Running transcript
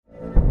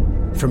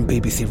From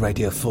BBC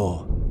Radio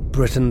 4,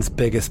 Britain's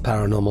biggest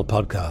paranormal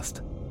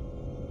podcast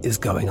is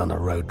going on a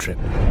road trip.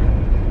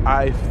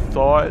 I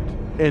thought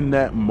in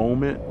that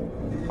moment,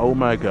 oh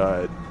my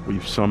God,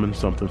 we've summoned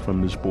something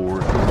from this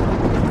board.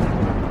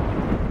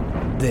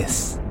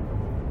 This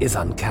is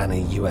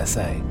Uncanny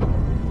USA.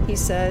 He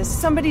says,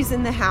 somebody's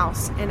in the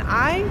house, and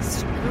I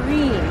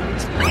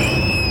screamed.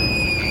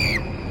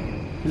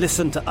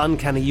 Listen to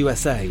Uncanny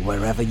USA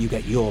wherever you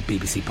get your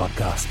BBC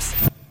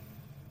podcasts,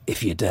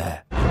 if you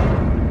dare.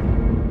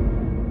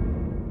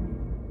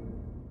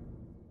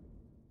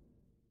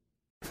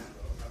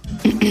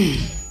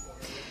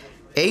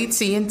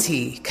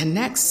 AT&T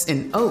connects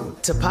an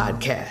ode to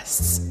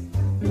podcasts.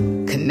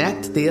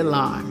 Connect the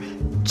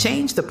alarm.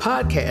 Change the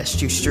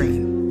podcast you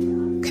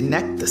stream.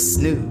 Connect the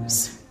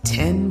snooze.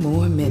 10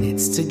 more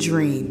minutes to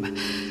dream.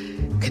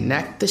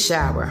 Connect the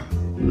shower.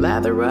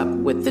 Lather up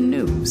with the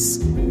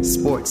news.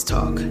 Sports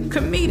talk,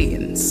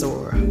 comedians,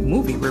 or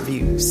movie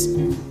reviews.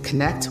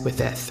 Connect with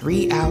that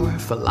 3-hour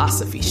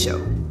philosophy show.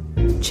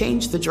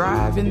 Change the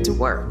drive into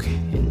work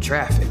in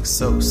traffic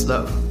so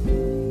slow.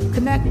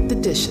 Connect the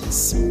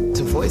dishes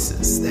to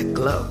voices that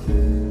glow.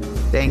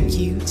 Thank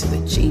you to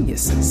the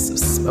geniuses of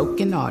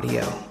spoken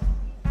audio.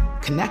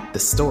 Connect the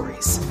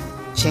stories.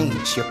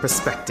 Change your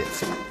perspective.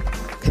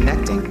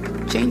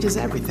 Connecting changes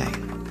everything.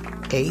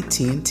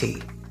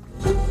 AT&T.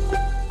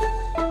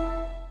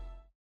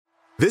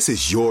 This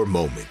is your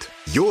moment,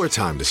 your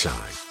time to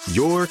shine,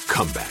 your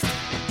comeback.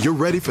 You're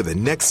ready for the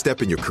next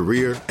step in your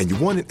career, and you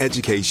want an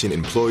education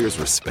employers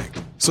respect.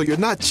 So you're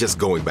not just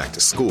going back to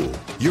school,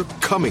 you're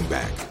coming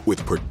back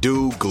with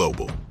Purdue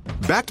Global.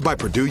 Backed by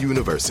Purdue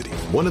University,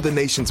 one of the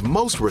nation's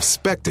most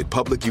respected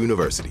public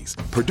universities,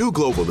 Purdue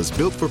Global is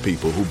built for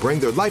people who bring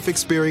their life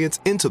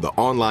experience into the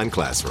online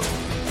classroom.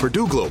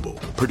 Purdue Global,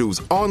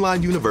 Purdue's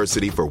online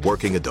university for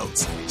working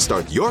adults.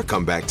 Start your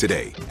comeback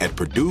today at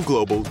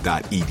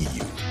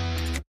purdueglobal.edu.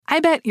 I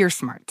bet you're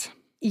smart.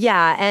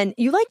 Yeah, and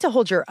you like to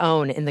hold your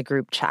own in the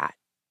group chat.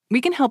 We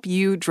can help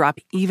you drop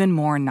even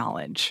more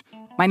knowledge.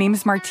 My name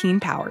is Martine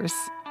Powers.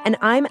 And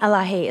I'm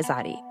Elahe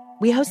Izadi.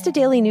 We host a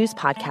daily news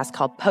podcast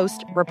called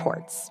Post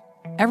Reports.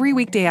 Every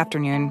weekday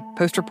afternoon,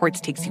 Post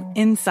Reports takes you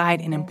inside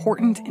an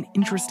important and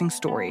interesting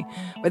story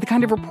with the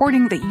kind of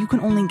reporting that you can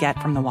only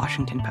get from the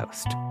Washington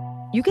Post.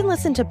 You can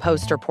listen to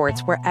Post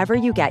Reports wherever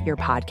you get your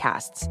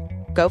podcasts.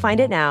 Go find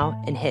it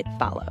now and hit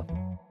follow.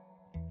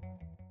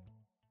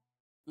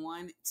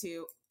 1,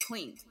 2,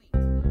 clink.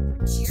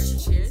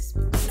 Cheers. Cheers.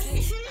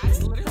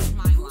 That's literally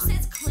my line. Who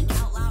says clink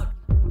out loud?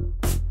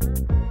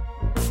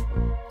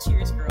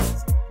 Cheers,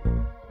 girls.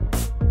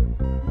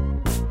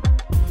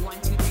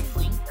 1, 2, 3,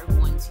 clink, or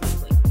 1, 2,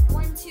 clink?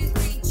 1, 2,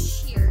 3,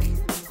 cheers.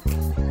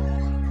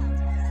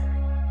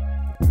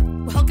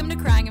 Welcome to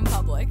Crying in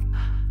Public.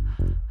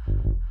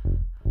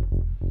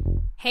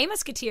 Hey,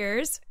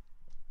 Musketeers.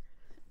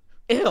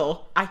 Ew,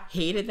 I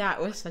hated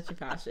that with such a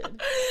passion.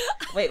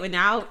 Wait,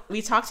 now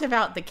we talked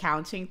about the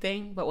counting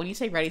thing, but when you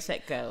say ready,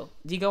 set, go,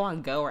 do you go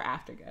on go or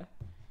after go?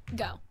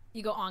 Go.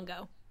 You go on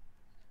go.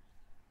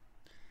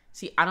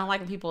 See, I don't like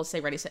when people say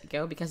ready, set,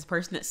 go because the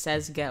person that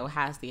says go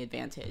has the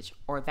advantage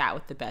or that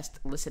with the best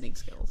listening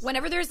skills.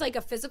 Whenever there's like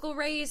a physical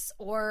race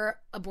or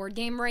a board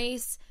game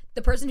race,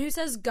 the person who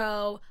says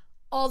go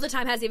all the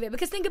time has the advantage.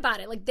 Because think about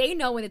it. Like, they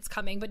know when it's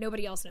coming, but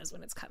nobody else knows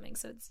when it's coming.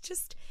 So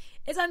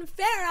it's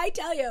unfair, I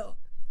tell you.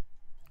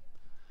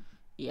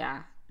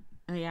 Yeah,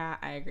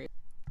 I agree.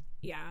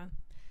 Yeah.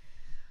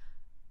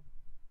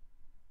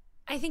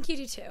 I think you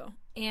do too.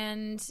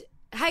 And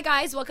hi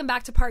guys, welcome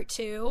back to part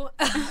 2.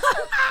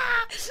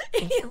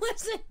 If you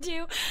listened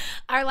to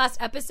our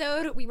last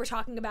episode, we were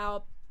talking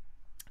about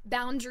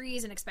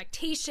boundaries and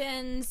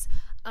expectations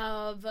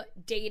of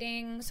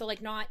dating. So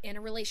like not in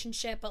a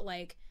relationship, but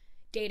like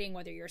dating,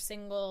 whether you're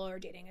single or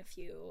dating a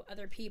few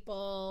other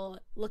people,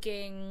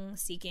 looking,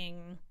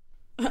 seeking,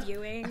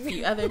 viewing. A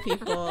few other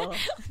people,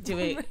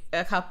 doing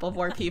a couple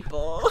more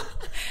people.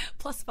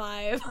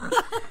 +5.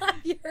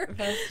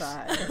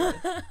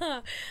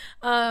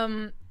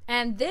 +5.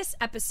 And this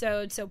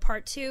episode, so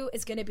part 2,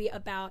 is going to be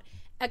about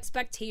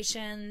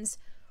expectations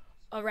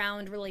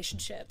around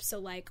relationships. So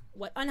like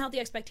what unhealthy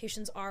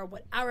expectations are,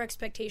 what our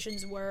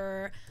expectations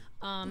were,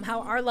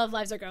 how our love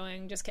lives are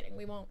going. Just kidding.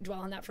 We won't dwell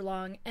on that for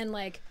long. And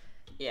like,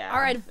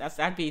 yeah,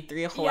 that'd be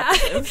 3 whole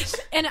episodes.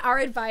 And our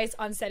advice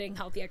on setting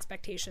healthy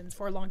expectations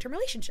for long-term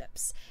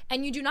relationships.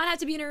 And you do not have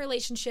to be in a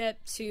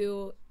relationship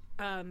to,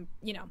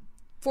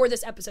 for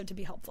this episode to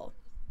be helpful.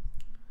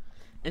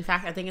 In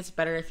fact, I think it's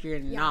better if you're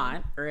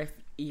not, or if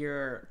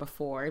you're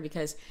before,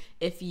 because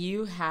if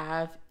you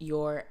have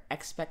your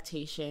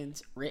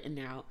expectations written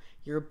out,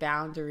 your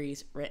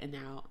boundaries written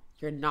out,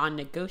 your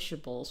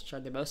non-negotiables, which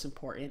are the most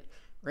important,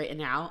 written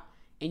out,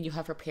 and you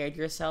have prepared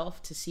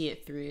yourself to see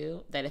it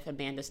through, that if a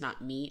man does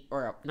not meet,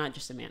 or not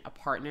just a man, a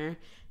partner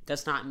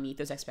does not meet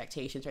those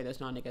expectations or those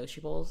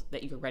non-negotiables,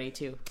 that you're ready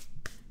to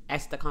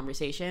exit the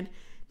conversation,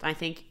 then I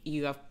think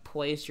you have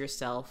poised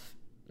yourself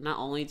not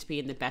only to be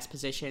in the best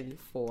position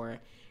for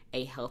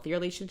a healthy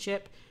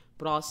relationship,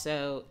 but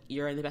also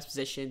you're in the best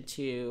position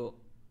to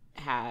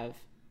have,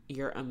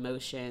 your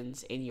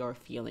emotions and your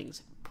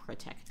feelings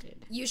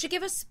protected. You should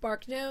give us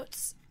spark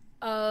notes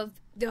of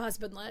the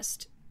husband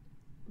list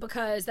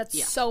because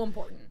that's so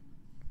important.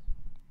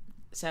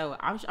 So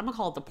I'm gonna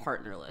call it the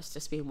partner list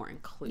just to be more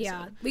inclusive.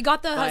 Yeah, we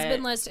got the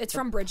husband list. It's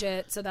from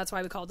Bridget, so that's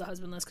why we called it the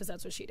husband list because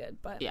that's what she did.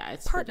 But yeah,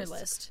 it's partner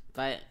list.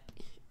 But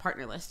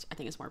partner list, I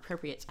think, is more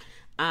appropriate.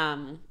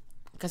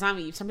 Because some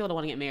people don't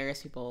want to get married.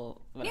 Some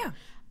people, whatever.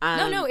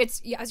 Yeah. No, it's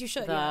as you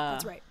should. Yeah,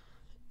 that's right.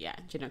 Yeah,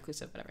 gender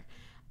inclusive, whatever.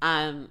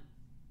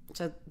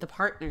 So the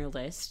partner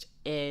list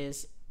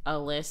is a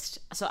list.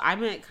 So I'm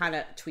gonna kind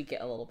of tweak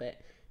it a little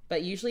bit,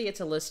 but usually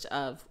it's a list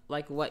of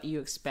like what you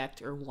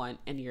expect or want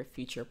in your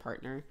future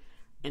partner,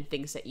 and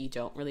things that you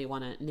don't really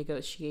want to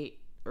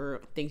negotiate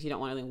or things you don't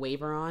want to really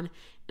waver on.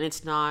 And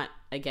it's not,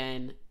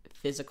 again,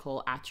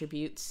 physical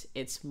attributes.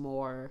 It's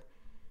more,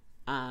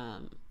 I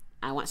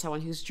want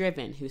someone who's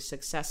driven, who's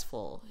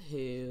successful,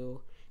 who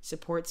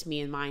supports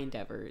me in my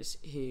endeavors,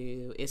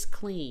 who is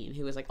clean,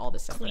 who is like all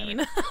this stuff.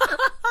 Clean.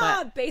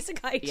 But, basic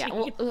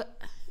hygiene.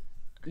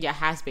 Yeah,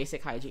 has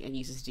basic hygiene and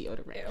uses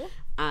deodorant.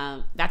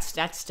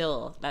 That's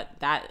still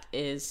that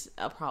is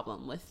a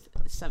problem with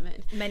some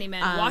men. Many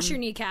men. Wash your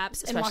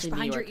kneecaps and wash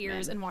behind your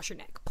ears and wash your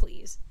neck,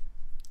 please.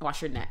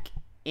 Wash your neck.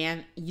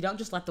 And you don't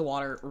just let the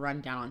water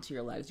run down onto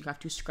your legs. You have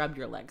to scrub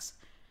your legs.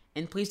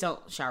 And please don't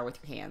shower with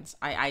your hands.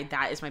 I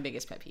that is my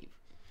biggest pet peeve.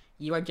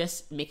 You are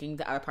just making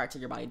the other parts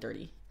of your body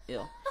dirty.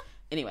 Ew.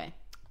 Anyway,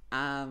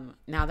 now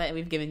that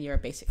we've given you a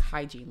basic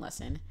hygiene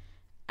lesson,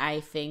 I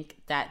think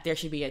that there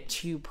should be a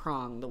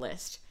 2-pronged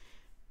list.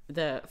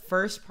 The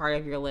first part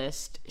of your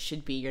list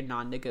should be your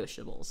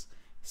non-negotiables.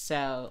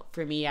 So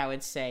for me, I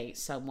would say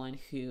someone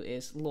who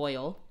is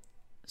loyal,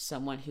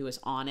 someone who is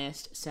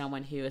honest,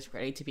 someone who is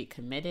ready to be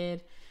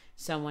committed,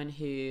 someone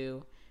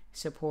who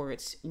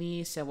supports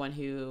me, someone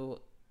who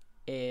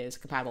is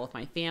compatible with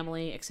my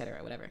family,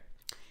 etc., whatever.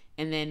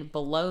 And then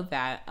below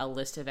that, a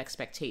list of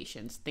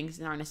expectations. Things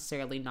that aren't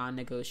necessarily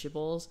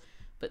non-negotiables,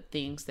 but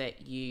things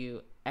that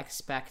you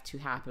expect to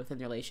happen within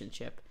the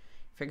relationship.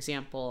 For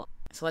example,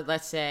 so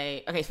let's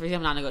say, okay, so for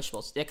example,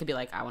 non-negotiables. It could be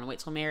like, I want to wait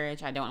till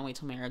marriage, I don't want to wait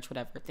till marriage,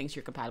 whatever, things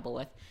you're compatible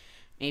with.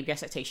 Maybe your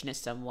expectation is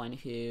someone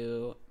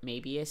who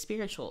maybe is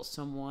spiritual,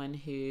 someone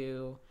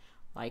who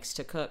likes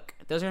to cook.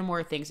 Those are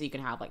more things that you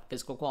can have like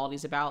physical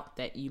qualities about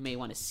that you may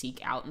want to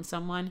seek out in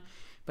someone,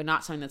 but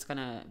not something that's going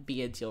to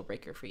be a deal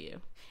breaker for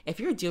you. If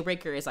your deal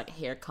breaker is like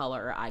hair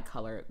color or eye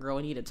color, girl,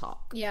 we need to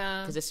talk.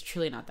 Yeah. Because it's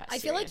truly not that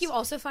serious. I feel like you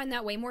also find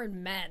that way more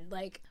in men.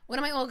 Like, one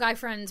of my old guy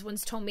friends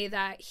once told me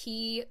that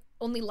he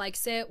only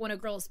likes it when a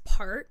girl's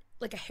part,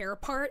 like a hair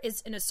part,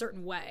 is in a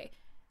certain way.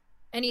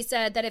 And he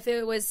said that if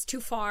it was too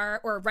far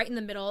or right in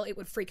the middle, it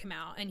would freak him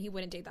out and he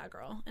wouldn't date that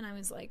girl. And I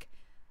was like,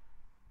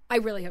 I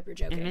really hope you're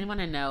joking. And men want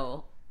to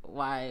know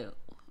why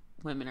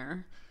women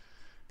are...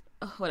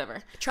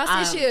 whatever.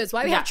 Trust issues.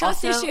 Why we have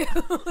trust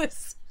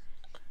issues.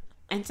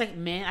 And it's like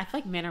men, I feel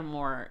like men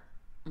are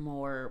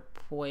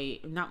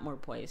not more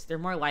poised. They're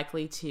more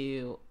likely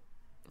to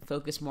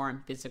focus more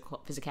on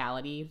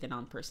physicality than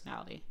on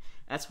personality.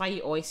 That's why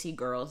you always see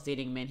girls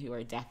dating men who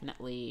are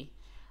definitely,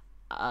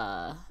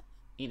 out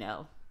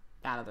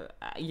of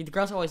the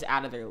girls are always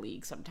out of their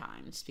league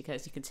sometimes,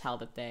 because you can tell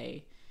that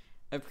they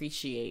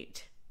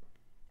appreciate.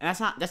 And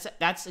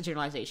that's a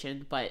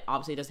generalization, but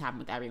obviously it doesn't happen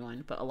with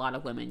everyone. But a lot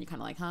of women, you're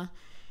kind of like, huh?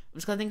 I'm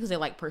just gonna think because they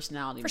like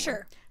personality for more.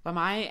 Sure. But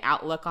my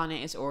outlook on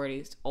it is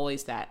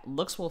always that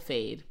looks will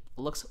fade.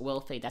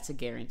 That's a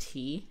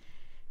guarantee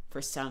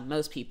for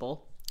most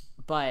people.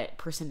 But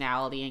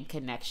personality and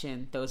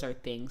connection, those are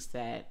things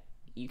that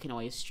you can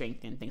always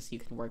strengthen, things you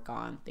can work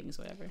on, things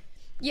whatever.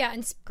 Yeah,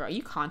 and girl,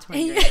 you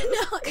contouring your nose.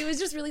 No, it was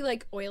just really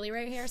like oily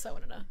right here, so I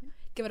wanted to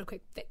give it a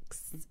quick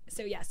fix.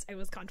 So yes, I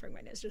was contouring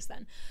my nose just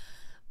then.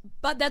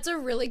 But that's a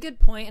really good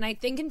point, and I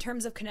think in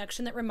terms of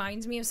connection, that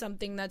reminds me of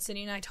something that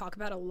Sydney and I talk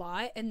about a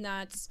lot, and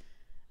that's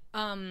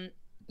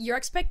your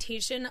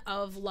expectation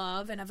of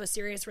love and of a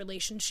serious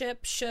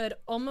relationship should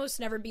almost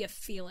never be a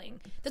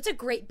feeling. That's a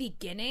great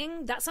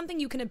beginning. That's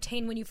something you can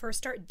obtain when you first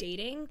start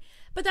dating,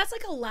 but that's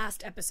like a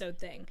last episode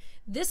thing.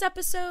 This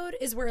episode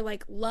is where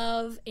like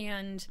love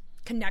and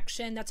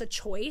connection, that's a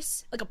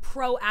choice, like a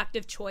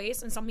proactive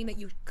choice, and something that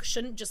you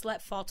shouldn't just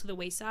let fall to the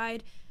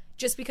wayside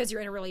just because you're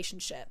in a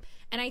relationship.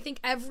 And I think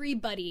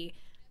everybody,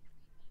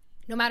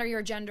 no matter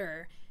your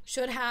gender,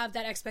 should have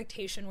that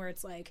expectation where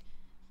it's like,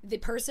 the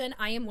person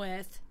I am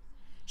with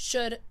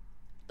should,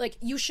 like,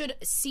 you should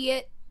see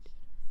it,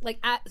 like,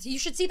 you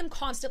should see them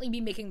constantly be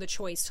making the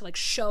choice to, like,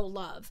 show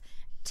love.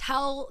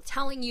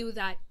 Telling you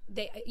that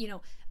they,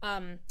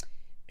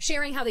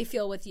 sharing how they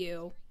feel with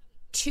you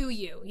to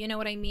you, you know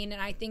what I mean?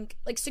 And I think,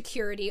 like,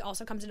 security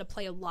also comes into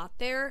play a lot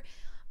there.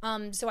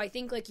 So I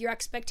think, like, your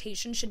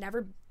expectation should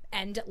never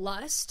end at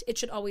lust. It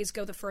should always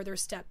go the further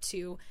step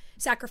to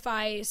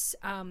sacrifice,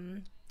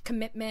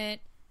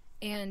 commitment,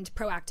 and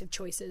proactive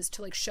choices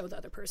to like show the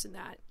other person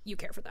that you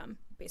care for them,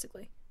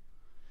 basically.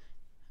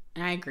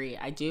 And I agree.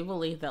 I do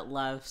believe that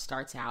love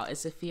starts out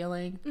as a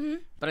feeling, mm-hmm.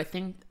 but I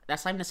think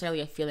that's not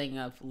necessarily a feeling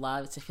of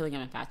love. It's a feeling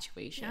of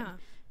infatuation. Yeah.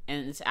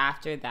 And it's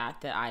after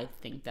that I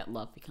think that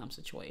love becomes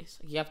a choice.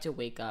 You have to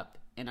wake up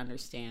and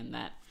understand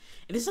that.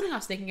 And this is something I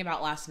was thinking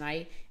about last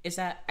night, is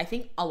that I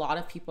think a lot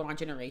of people in our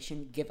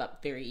generation give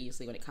up very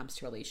easily when it comes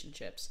to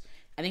relationships.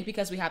 I think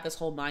because we have this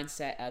whole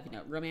mindset of,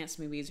 romance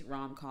movies,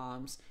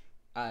 rom-coms,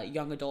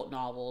 young adult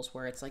novels,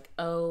 where it's like,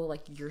 oh,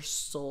 like your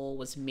soul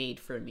was made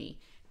for me.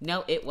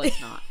 No, it was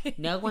not.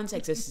 No one's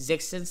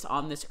existence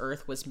on this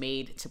earth was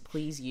made to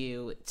please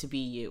you, to be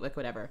you, like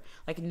whatever.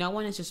 Like no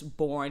one is just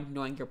born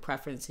knowing your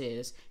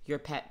preferences, your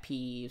pet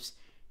peeves,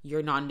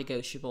 your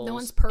non-negotiables. No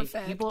one's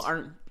perfect. People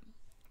aren't.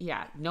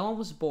 Yeah, no one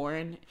was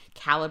born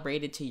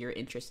calibrated to your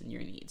interests and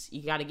your needs.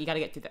 You gotta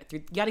get through that.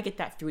 You gotta get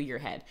that through your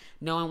head.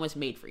 No one was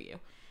made for you.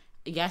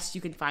 Yes, you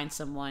can find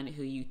someone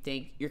who you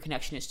think your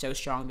connection is so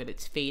strong that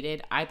it's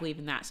faded. I believe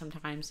in that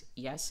sometimes.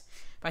 Yes,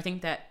 but I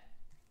think that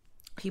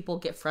people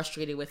get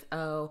frustrated with,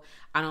 oh,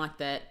 I don't like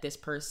that this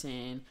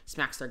person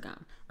smacks their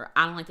gum, or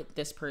I don't like that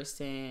this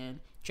person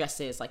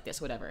dresses like this,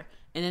 whatever,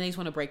 and then they just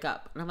want to break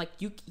up. And I'm like,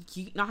 you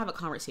not have a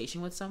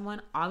conversation with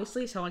someone.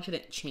 Obviously someone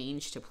shouldn't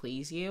change to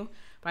please you,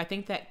 but I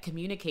think that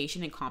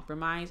communication and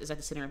compromise is at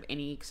the center of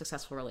any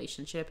successful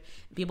relationship.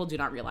 People do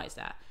not realize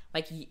that,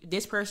 like,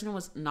 this person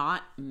was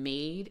not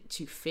made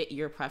to fit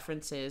your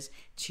preferences,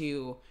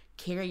 to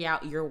carry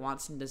out your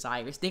wants and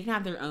desires. They can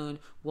have their own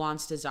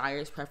wants,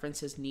 desires,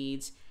 preferences,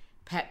 needs,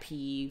 pet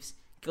peeves,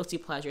 guilty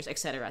pleasures,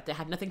 etc. that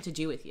have nothing to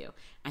do with you.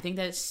 I think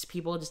that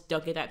people just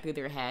don't get that through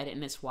their head,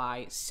 and it's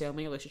why so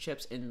many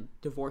relationships and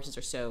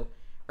divorces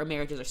or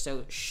marriages are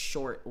so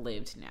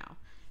short-lived now.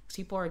 Because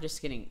people are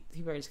just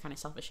kind of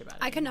selfish about it.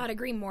 I could not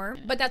agree more.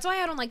 But that's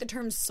why I don't like the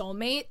term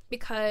soulmate,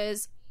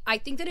 because I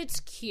think that it's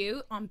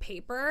cute on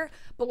paper,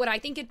 but what I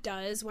think it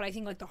does, what I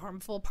think like the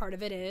harmful part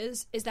of it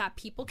is that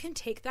people can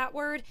take that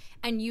word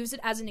and use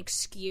it as an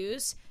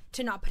excuse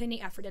to not put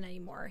any effort in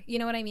anymore. You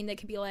know what I mean? They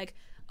could be like,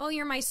 oh,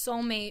 you're my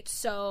soulmate,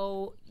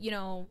 so,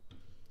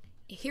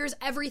 here's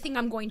everything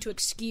I'm going to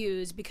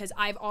excuse because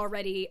I've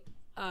already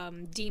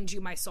deemed you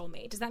my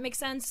soulmate. Does that make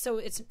sense? So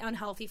it's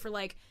unhealthy for,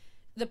 like,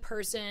 the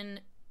person.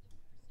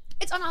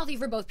 It's unhealthy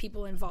for both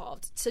people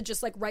involved to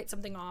just, like, write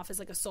something off as,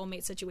 like, a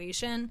soulmate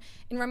situation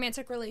in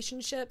romantic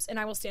relationships, and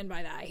I will stand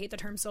by that. I hate the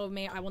term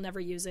soulmate. I will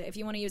never use it. If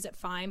you want to use it,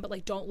 fine, but,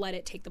 like, don't let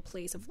it take the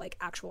place of, like,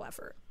 actual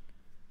effort.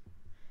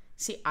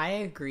 See, I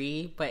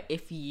agree, but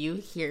if you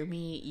hear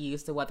me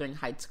use the Wuthering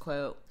Heights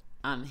quote,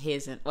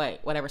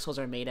 whatever souls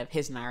are made of,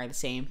 his and I are the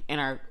same,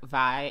 and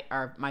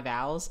my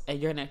vows, and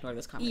you're gonna ignore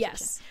this conversation.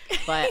 Yes,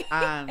 but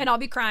and I'll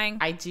be crying.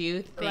 I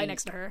do think, right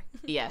next to her.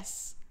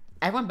 Yes,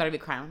 everyone better be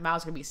crying. My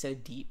vows are gonna be so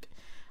deep.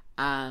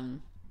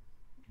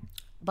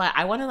 But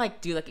I want to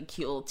like do like a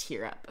cute little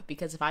tear up,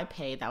 because if I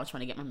pay that much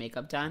money to get my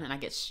makeup done and I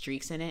get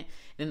streaks in it,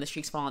 and then the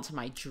streaks fall into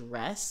my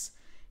dress,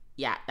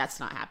 yeah,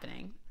 that's not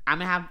happening. I'm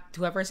going to have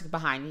whoever's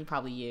behind me,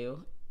 probably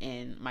you,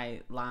 in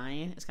my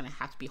line, is going to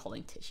have to be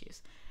holding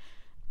tissues.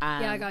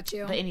 Yeah, I got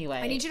you. But anyway.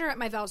 I need you to write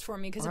my vows for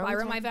me, because if I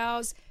wrote my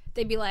vows,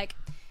 they'd be like,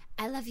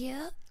 I love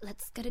you,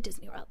 let's go to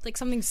Disney World. Like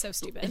something so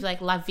stupid. It's like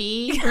La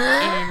Vie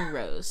en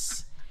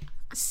Rose.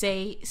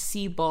 C'est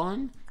si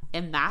bon,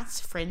 and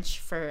that's French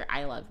for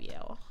I love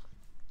you.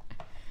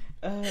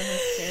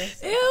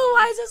 Seriously. Ew,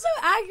 why is it so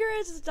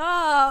accurate?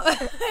 Stop.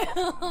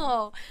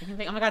 You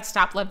think, oh my god,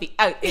 stop, love you.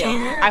 Oh,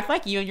 ew. I feel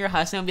like you and your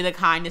husband would be the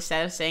kind,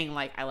 instead of saying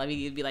like I love you,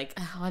 you'd be like,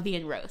 oh, I love you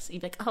and roast.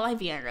 You'd be like, oh, I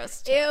love you and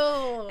roast. Ew.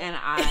 And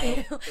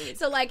I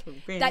so like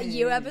that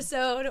you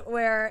episode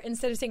where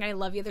instead of saying I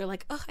love you, they're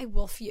like, oh, I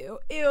wolf you.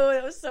 Ew,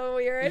 that was so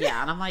weird.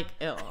 Yeah, and I'm like,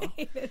 ew.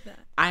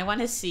 I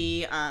want to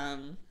see I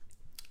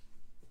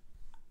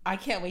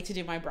can't wait to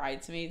do my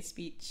bridesmaid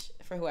speech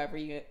for whoever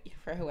you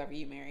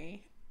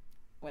marry.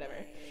 Whatever.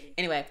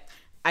 Anyway,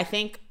 I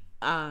think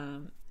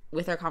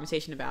with our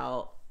conversation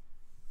about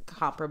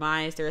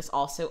compromise, there is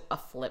also a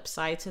flip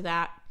side to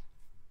that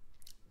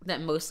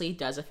mostly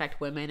does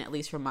affect women, at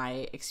least from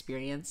my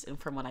experience and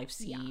from what I've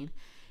seen,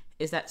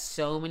 is that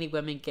so many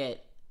women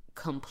get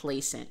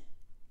complacent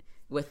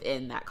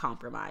within that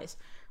compromise,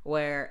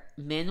 where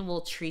men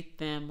will treat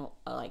them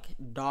like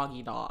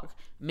doggy dog.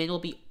 Men will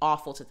be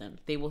awful to them.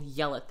 They will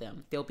yell at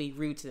them. They'll be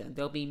rude to them.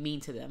 They'll be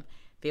mean to them.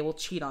 They will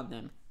cheat on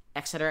them,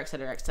 etc.,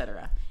 etc.,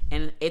 etc.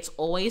 And it's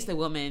always the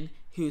woman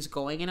who's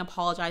going and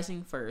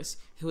apologizing first,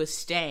 who is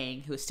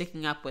staying, who is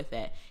sticking up with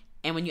it.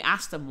 And when you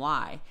ask them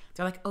why,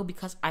 they're like, oh,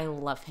 because I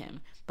love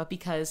him. But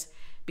because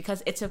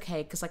it's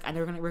okay, because like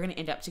we're gonna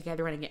end up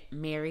together, we're gonna get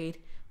married.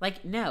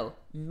 Like, no,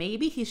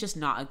 maybe he's just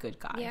not a good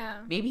guy.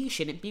 Yeah. Maybe you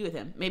shouldn't be with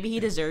him. Maybe he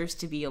deserves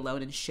to be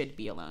alone and should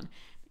be alone.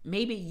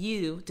 Maybe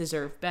you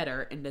deserve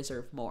better and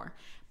deserve more.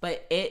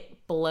 But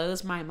it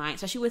blows my mind,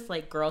 especially with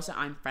like girls that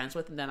I'm friends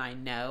with and that I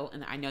know,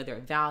 and I know their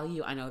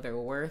value, I know their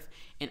worth,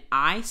 and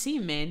I see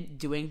men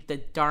doing the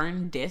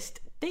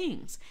darndest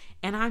things.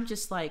 And I'm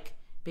just like,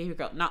 baby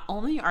girl, not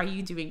only are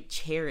you doing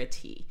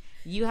charity,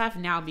 you have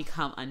now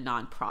become a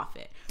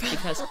nonprofit.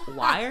 Because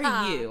why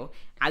are you,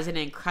 as an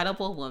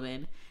incredible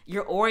woman, he's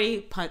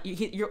already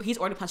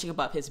punching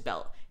above his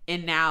belt,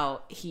 and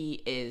now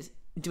he is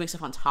doing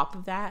stuff on top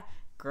of that.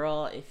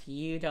 girl, if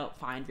you don't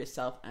find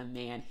yourself a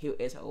man who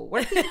is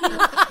worth it.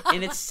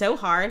 And it's so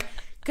hard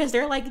because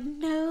they're like,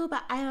 no,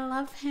 but I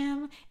love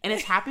him. And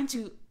it's happened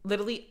to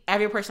literally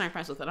every person I'm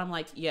friends with. And I'm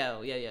like,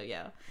 yo.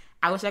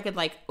 I wish I could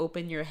like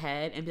open your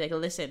head and be like,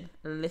 listen,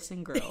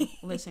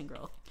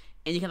 girl.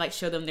 And you can like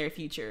show them their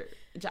future.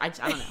 I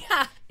don't know.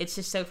 Yeah. It's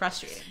just so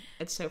frustrating.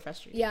 It's so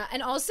frustrating. Yeah.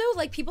 And also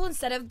like people,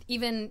 instead of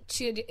even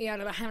to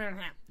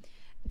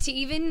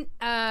even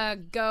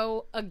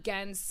go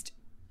against,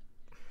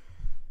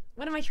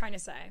 what am I trying to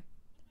say?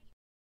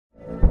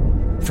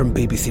 From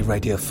BBC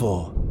Radio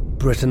 4,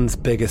 Britain's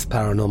biggest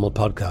paranormal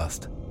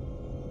podcast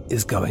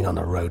is going on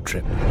a road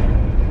trip.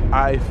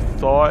 I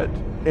thought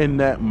in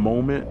that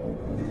moment,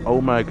 oh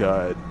my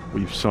God,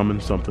 we've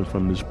summoned something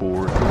from this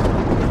board.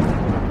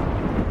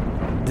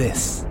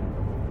 This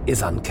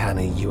is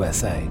Uncanny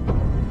USA.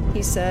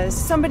 He says,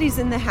 somebody's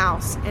in the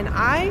house, and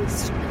I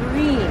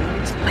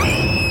screamed.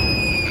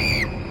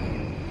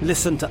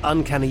 Listen to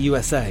Uncanny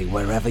USA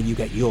wherever you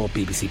get your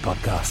BBC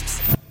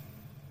podcasts,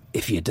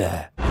 if you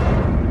dare.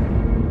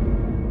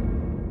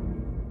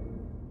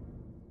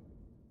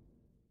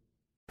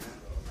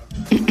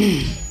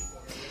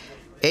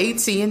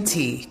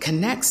 AT&T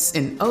connects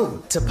an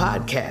ode to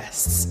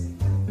podcasts.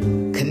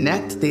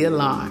 Connect the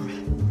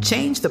alarm.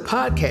 Change the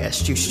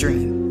podcast you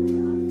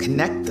stream.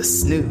 Connect the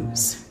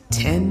snooze.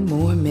 10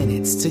 more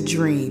minutes to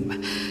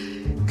dream.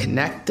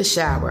 Connect the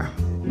shower.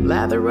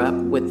 Lather up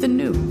with the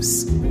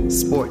news.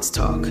 Sports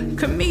talk,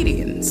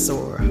 comedians,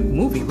 or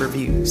movie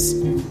reviews.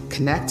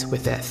 Connect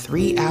with that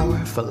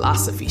 3-hour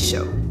philosophy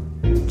show.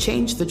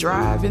 Change the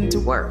drive into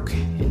work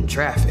in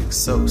traffic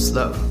so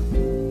slow.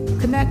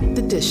 Connect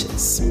the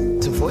dishes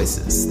to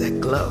voices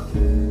that glow.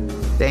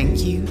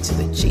 Thank you to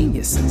the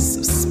geniuses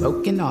of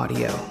spoken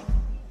audio.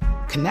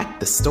 Connect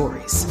the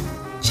stories.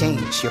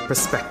 Change your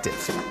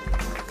perspective.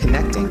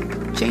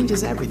 Connecting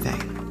changes everything.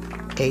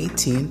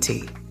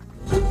 AT&T.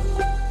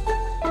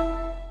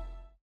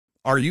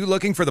 Are you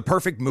looking for the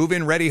perfect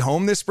move-in ready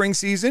home this spring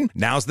season?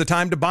 Now's the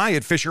time to buy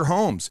at Fisher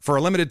Homes. For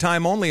a limited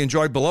time only,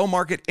 enjoy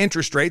below-market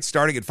interest rates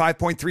starting at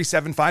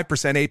 5.375%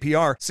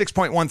 APR,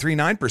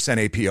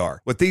 6.139% APR.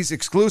 With these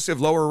exclusive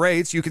lower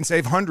rates, you can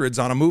save hundreds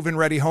on a move-in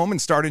ready home and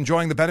start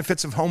enjoying the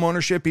benefits of home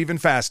ownership even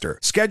faster.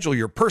 Schedule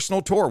your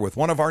personal tour with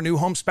one of our new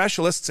home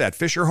specialists at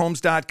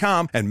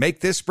FisherHomes.com and make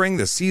this spring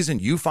the season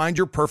you find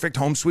your perfect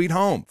home sweet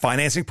home.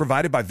 Financing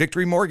provided by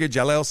Victory Mortgage,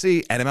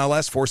 LLC,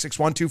 NMLS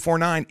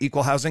 461249,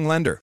 Equal Housing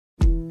Lender.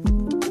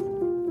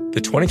 The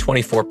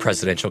 2024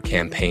 presidential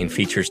campaign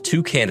features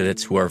two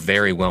candidates who are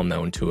very well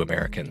known to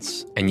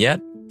Americans. And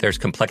yet, there's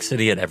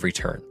complexity at every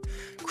turn.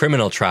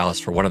 Criminal trials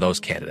for one of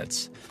those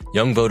candidates.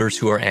 Young voters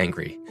who are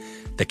angry.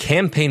 The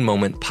Campaign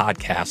Moment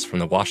podcast from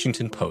the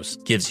Washington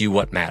Post gives you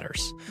what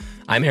matters.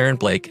 I'm Aaron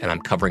Blake, and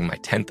I'm covering my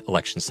 10th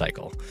election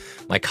cycle.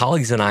 My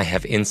colleagues and I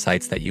have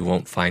insights that you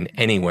won't find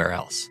anywhere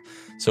else.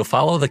 So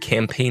follow The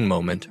Campaign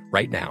Moment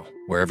right now,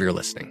 wherever you're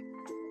listening.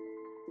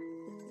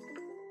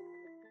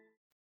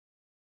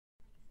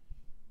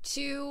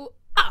 To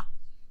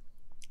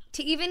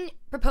even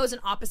propose an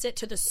opposite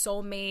to the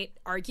soulmate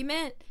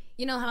argument,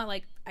 you know how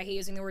like I hate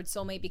using the word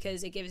soulmate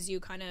because it gives you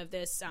kind of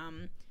this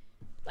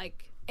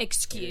like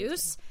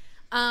excuse.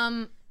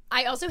 I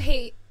also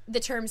hate the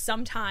term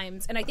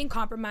sometimes, and I think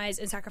compromise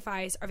and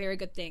sacrifice are very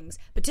good things.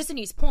 But to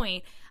Sydney's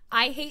point,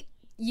 I hate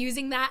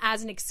using that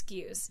as an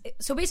excuse.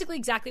 So basically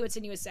exactly what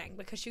Sydney was saying,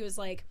 because she was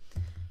like,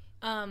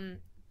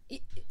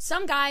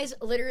 some guys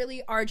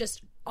literally are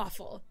just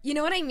awful. You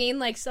know what I mean?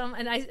 Like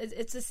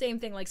it's the same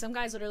thing. Like some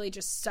guys literally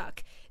just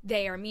suck.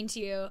 They are mean to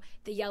you.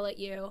 They yell at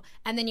you.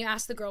 And then you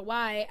ask the girl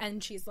why,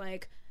 and she's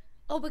like,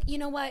 oh, but you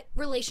know what?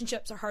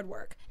 Relationships are hard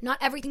work. Not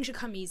everything should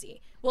come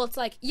easy. Well, it's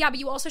like, yeah, but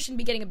you also shouldn't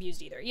be getting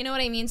abused either. You know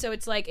what I mean? So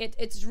it's like,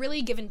 it's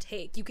really give and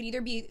take. You could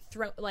either be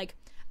like,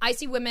 I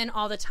see women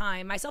all the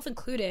time, myself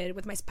included,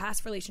 with my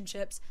past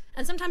relationships,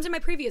 and sometimes in my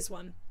previous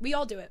one. We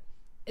all do it.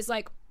 It's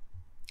like,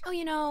 oh,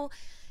 you know,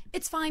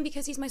 it's fine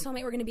because he's my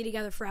soulmate. We're going to be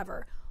together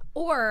forever.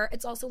 Or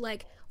it's also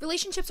like,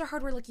 relationships are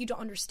hard work, like you don't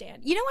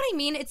understand. You know what I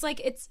mean? It's like,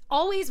 it's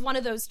always one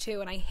of those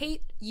two. And I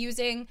hate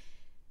using,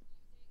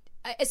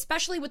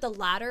 especially with the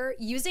latter,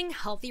 using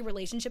healthy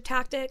relationship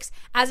tactics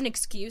as an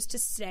excuse to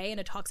stay in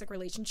a toxic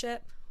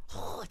relationship.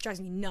 Oh, it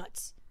drives me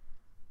nuts.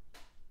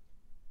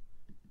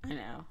 I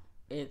know.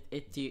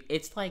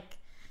 It's like,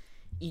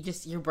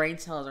 your brain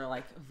cells are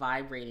like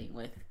vibrating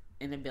with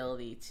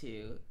inability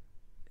to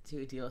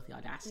deal with the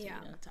audacity,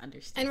 to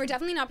understand. And we're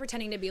definitely not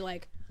pretending to be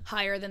like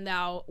higher than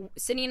thou.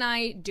 Sydney and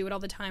I do it all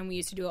the time. We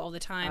used to do it all the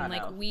time.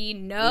 Like we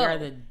know. We are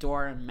the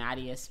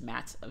Dormatius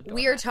mats of doormats.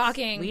 We are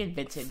talking we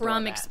invented from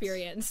doormats.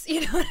 Experience.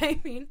 You know what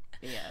I mean?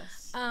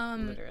 Yes.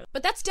 Literally.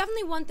 But that's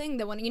definitely one thing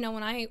that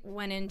when I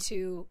went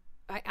into,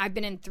 I've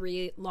been in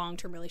 3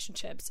 long-term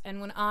relationships,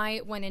 and when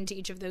I went into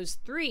each of those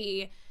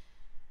 3,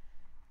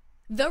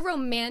 the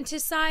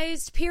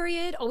romanticized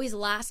period always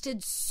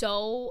lasted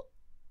so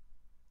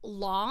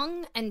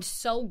long and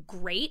so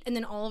great, and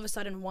then all of a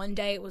sudden one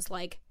day it was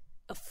like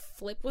a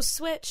flip was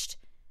switched.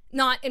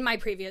 Not in my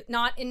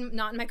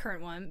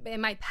current one, but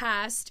in my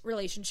past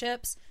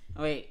relationships.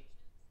 Wait,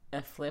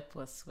 A flip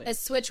was switched. A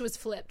switch was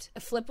flipped. A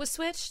flip was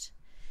switched.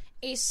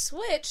 A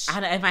switch.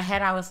 In my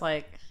head, I was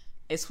like,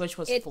 a switch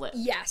was flipped.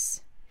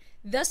 Yes.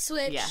 The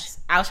switch. Yes.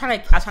 I was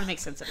trying to make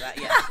sense of that.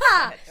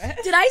 Yeah.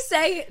 Did I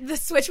say the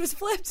switch was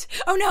flipped?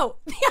 Oh, no.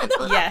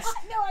 Yes.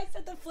 No, I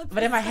said the flip.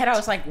 But in my head, I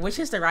was like, which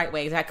is the right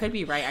way? I could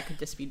be right. I could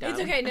just be dumb.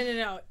 It's okay.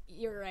 No.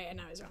 You're right, and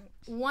I was wrong.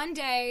 One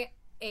day,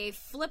 a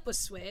flip was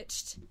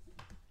switched.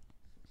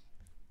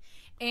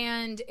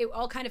 And it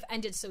all kind of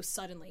ended so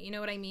suddenly, you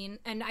know what I mean?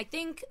 And I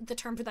think the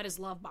term for that is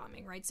love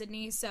bombing, right,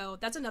 Sydney? So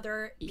that's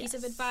another piece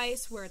of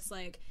advice where it's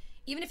like,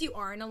 even if you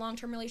are in a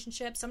long-term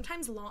relationship,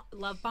 sometimes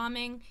love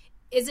bombing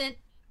isn't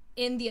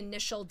in the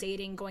initial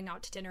dating, going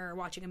out to dinner, or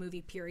watching a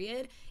movie,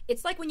 period.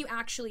 It's like when you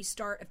actually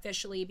start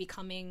officially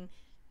becoming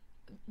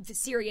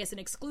serious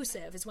and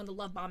exclusive is when the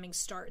love bombing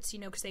starts, you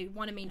know, because they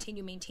want to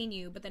maintain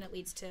you, but then it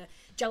leads to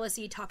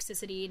jealousy,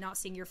 toxicity, not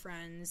seeing your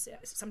friends,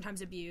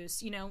 sometimes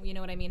abuse, you know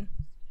what I mean?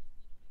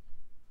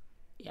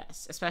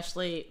 Yes,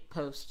 especially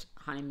post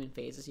honeymoon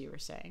phase, as you were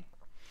saying.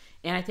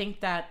 And I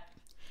think that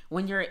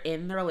when you're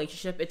in the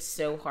relationship, it's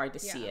so hard to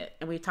see it.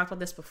 And we've talked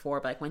about this before,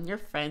 but like when your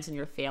friends and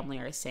your family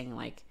are saying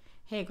like,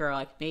 hey girl,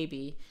 like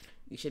maybe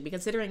you should be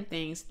considering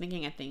things,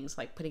 thinking of things,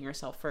 like putting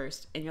yourself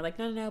first. And you're like,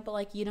 no, but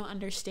like you don't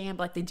understand.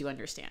 But like they do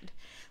understand.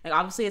 Like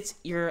obviously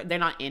they're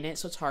not in it,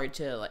 so it's hard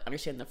to like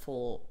understand the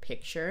full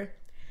picture.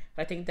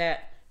 But I think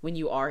that when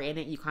you are in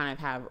it, you kind of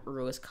have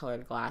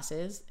rose-colored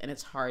glasses, and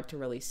it's hard to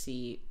really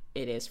see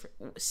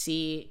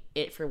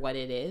it for what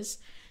it is.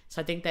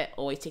 So I think that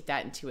always take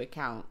that into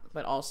account.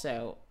 But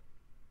also,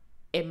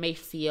 it may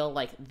feel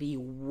like the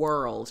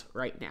world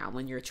right now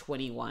when you're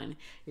 21.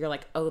 You're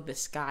like, oh,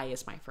 this guy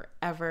is my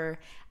forever.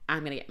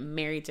 I'm gonna get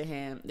married to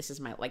him. This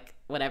is my like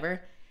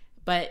whatever.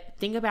 But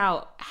think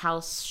about how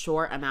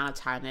short amount of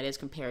time that is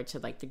compared to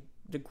like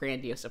the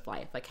grandiose of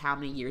life. Like how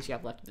many years you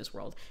have left in this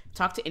world.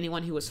 Talk to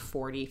anyone who was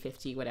 40,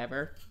 50,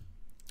 whatever,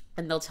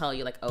 and they'll tell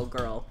you like, oh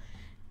girl,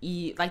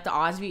 the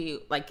odds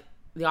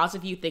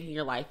of you thinking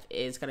your life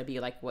is going to be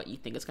like what you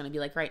think it's going to be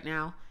like right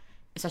now,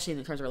 especially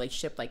in terms of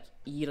relationship, like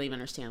you don't even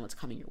understand what's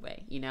coming your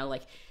way, you know,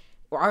 like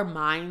our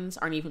minds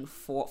aren't even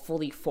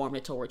fully formed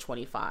until we're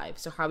 25.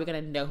 So how are we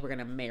going to know who we're going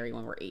to marry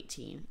when we're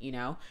 18, you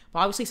know? But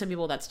obviously some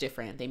people that's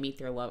different. They meet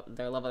their love of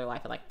their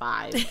life at like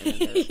 5.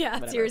 Yeah,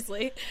 whatever.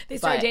 Seriously. They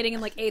start dating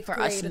in like 8th grade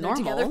us and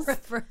normals, they're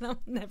together for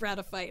never had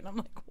a fight. And I'm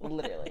like, what?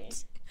 Literally.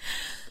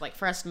 Like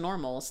for us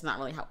normals, it's not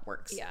really how it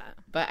works. Yeah.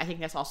 But I think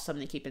that's also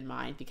something to keep in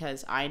mind,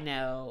 because I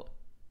know,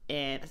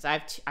 and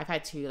I've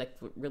had 2 like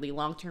really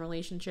long-term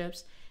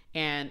relationships,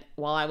 and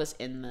while I was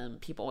in them,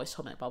 people always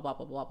told me like, blah blah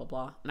blah blah blah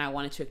blah, and I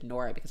wanted to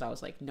ignore it because I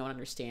was like, no one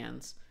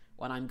understands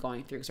what I'm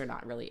going through because they're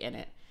not really in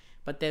it.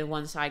 But then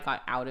once I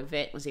got out of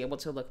it, was able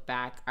to look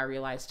back, I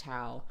realized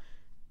how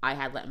I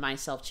had let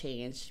myself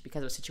change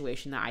because of a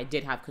situation that I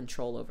did have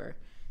control over.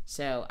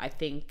 So I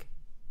think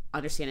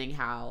understanding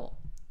how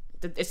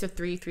it's a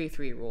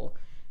 3-3-3 rule.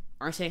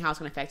 Understanding how it's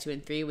going to affect you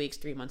in 3 weeks,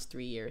 3 months,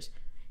 3 years.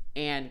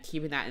 And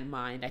keeping that in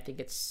mind, I think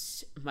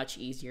it's much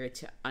easier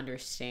to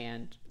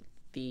understand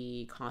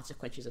the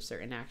consequences of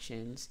certain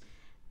actions.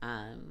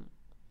 And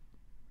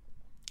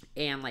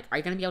like, are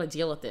you going to be able to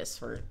deal with this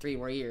for 3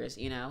 more years?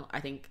 You know,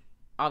 I think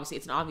obviously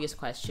it's an obvious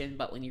question,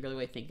 but when you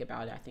really think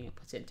about it, I think it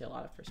puts it into a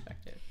lot of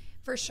perspective.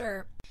 For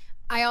sure.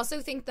 I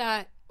also think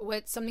that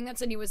something that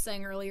Sydney was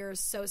saying earlier is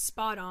so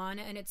spot on,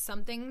 and it's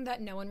something that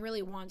no one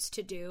really wants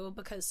to do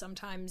because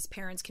sometimes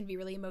parents can be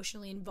really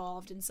emotionally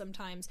involved, and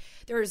sometimes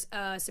there's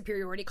a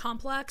superiority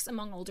complex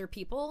among older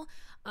people,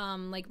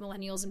 like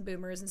millennials and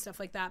boomers and stuff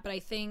like that. But I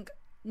think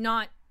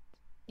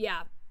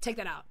take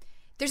that out.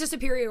 There's a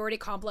superiority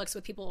complex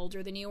with people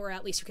older than you, or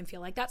at least you can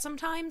feel like that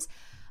sometimes.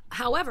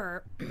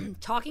 However,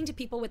 talking to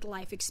people with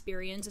life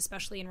experience,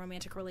 especially in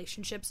romantic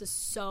relationships, is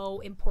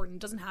so important.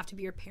 It doesn't have to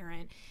be your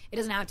parent. It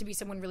doesn't have to be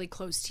someone really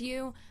close to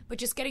you, but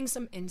just getting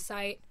some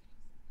insight.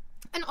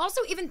 And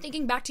also even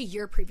thinking back to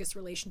your previous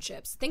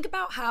relationships. Think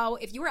about how,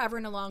 if you were ever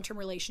in a long-term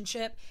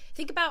relationship,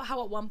 think about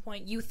how at one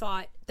point you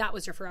thought that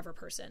was your forever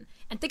person.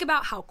 And think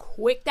about how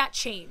quick that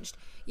changed.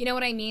 You know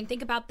what I mean?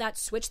 Think about that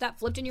switch that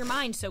flipped in your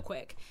mind so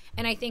quick.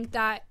 And I think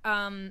that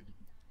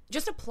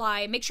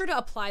make sure to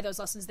apply those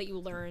lessons that you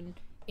learn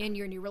in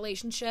your new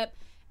relationship.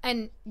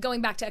 And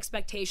going back to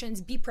expectations,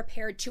 be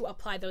prepared to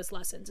apply those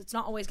lessons. It's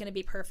not always going to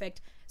be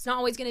perfect. It's not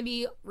always going to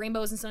be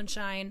rainbows and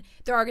sunshine.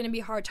 There are going to be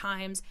hard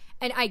times.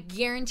 And I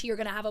guarantee you're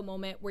going to have a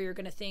moment where you're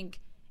going to think,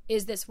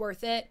 is this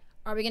worth it?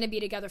 Are we going to be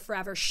together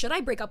forever? Should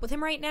I break up with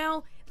him right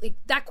now? Like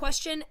that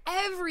question,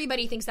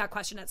 everybody thinks that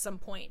question at some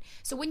point.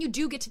 So when you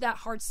do get to that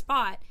hard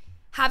spot,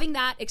 having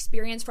that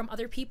experience from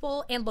other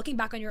people and looking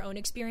back on your own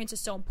experience is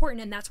so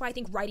important. And that's why I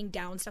think writing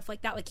down stuff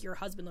like that, like your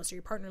husband list or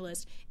your partner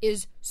list,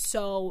 is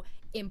so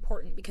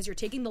important, because you're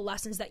taking the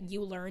lessons that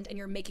you learned and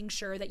you're making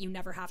sure that you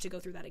never have to go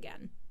through that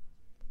again.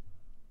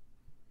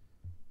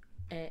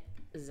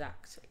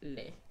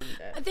 Exactly.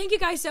 Thank you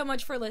guys so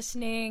much for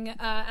listening.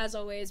 As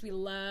always, we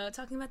love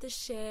talking about this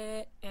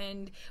shit,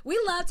 and we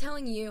love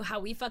telling you how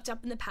we fucked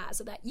up in the past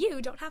so that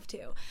you don't have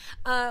to.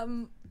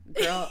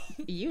 Girl,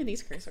 you and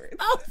these curse words.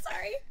 Oh,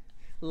 sorry.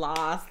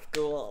 Law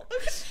school.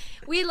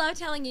 We love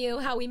telling you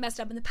how we messed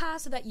up in the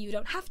past so that you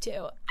don't have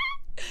to.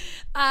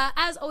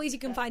 As always, you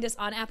can find us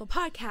on Apple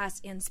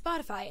Podcasts and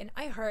Spotify and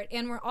iHeart,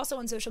 and we're also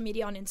on social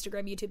media on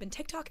Instagram, YouTube, and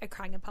TikTok at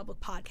Crying in Public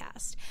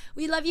Podcast.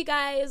 We love you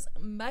guys.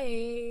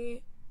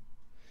 Bye.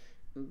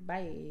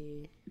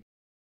 Bye.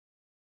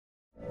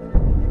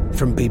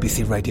 From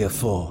BBC Radio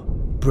 4,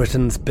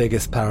 Britain's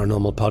biggest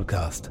paranormal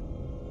podcast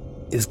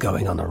is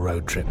going on a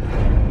road trip.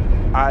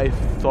 I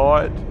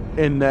thought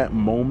in that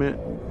moment,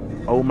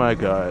 oh my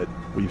God,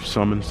 we've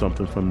summoned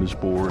something from this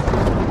board.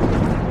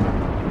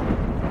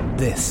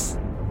 This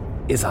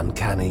is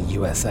Uncanny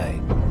USA.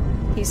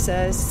 He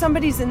says,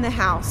 somebody's in the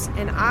house,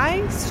 and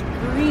I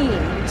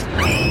screamed.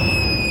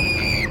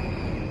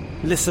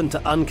 Listen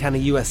to Uncanny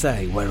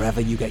USA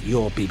wherever you get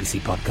your BBC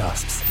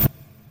podcasts,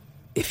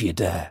 if you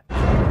dare.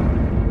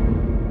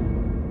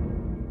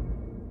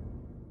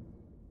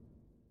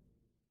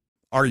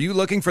 Are you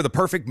looking for the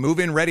perfect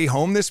move-in ready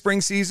home this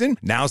spring season?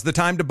 Now's the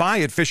time to buy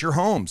at Fisher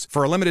Homes.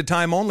 For a limited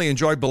time only,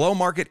 enjoy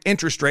below-market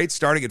interest rates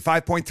starting at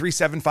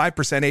 5.375%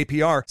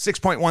 APR,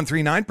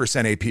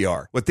 6.139%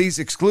 APR. With these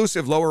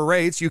exclusive lower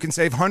rates, you can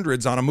save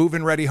hundreds on a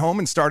move-in ready home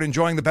and start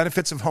enjoying the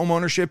benefits of home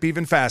ownership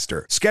even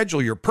faster.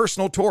 Schedule your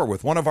personal tour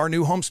with one of our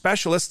new home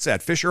specialists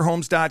at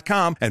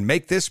FisherHomes.com and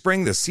make this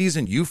spring the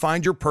season you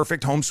find your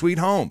perfect home sweet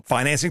home.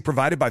 Financing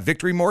provided by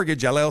Victory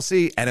Mortgage,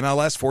 LLC,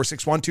 NMLS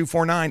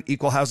 461249,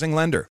 Equal Housing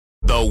Lender.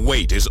 The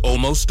wait is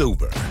almost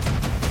over.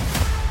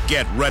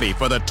 Get ready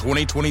for the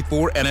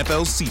 2024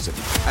 NFL season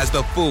as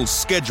the full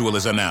schedule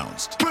is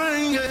announced.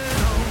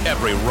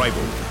 Every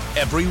rivalry,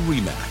 every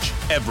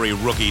rematch, every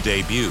rookie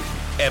debut,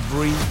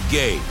 every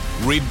game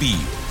revealed.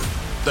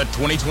 The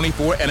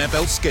 2024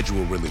 NFL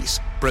schedule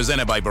release,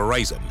 presented by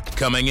Verizon,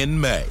 coming in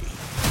May.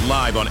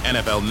 Live on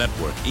NFL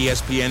Network,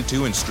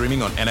 ESPN2, and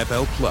streaming on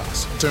NFL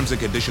Plus. Terms and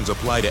conditions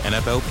apply to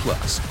NFL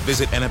Plus.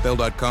 Visit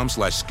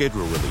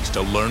NFL.com/schedule release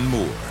to learn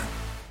more.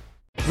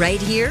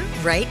 Right here,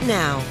 right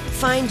now.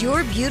 Find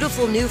your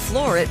beautiful new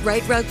floor at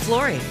Right Rug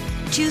Flooring.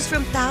 Choose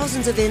from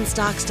thousands of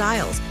in-stock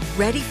styles,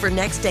 ready for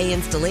next day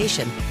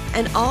installation,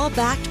 and all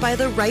backed by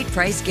the right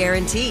price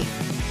guarantee.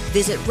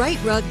 Visit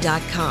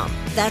rightrug.com.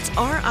 That's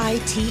RITERUG.com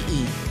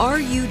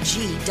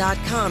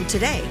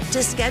today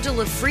to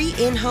schedule a free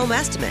in-home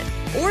estimate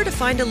or to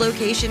find a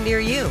location near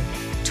you.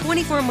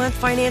 24-month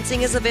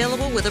financing is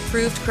available with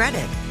approved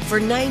credit. For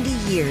 90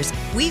 years,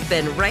 we've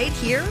been right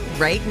here,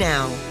 right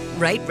now.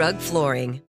 Right Rug Flooring.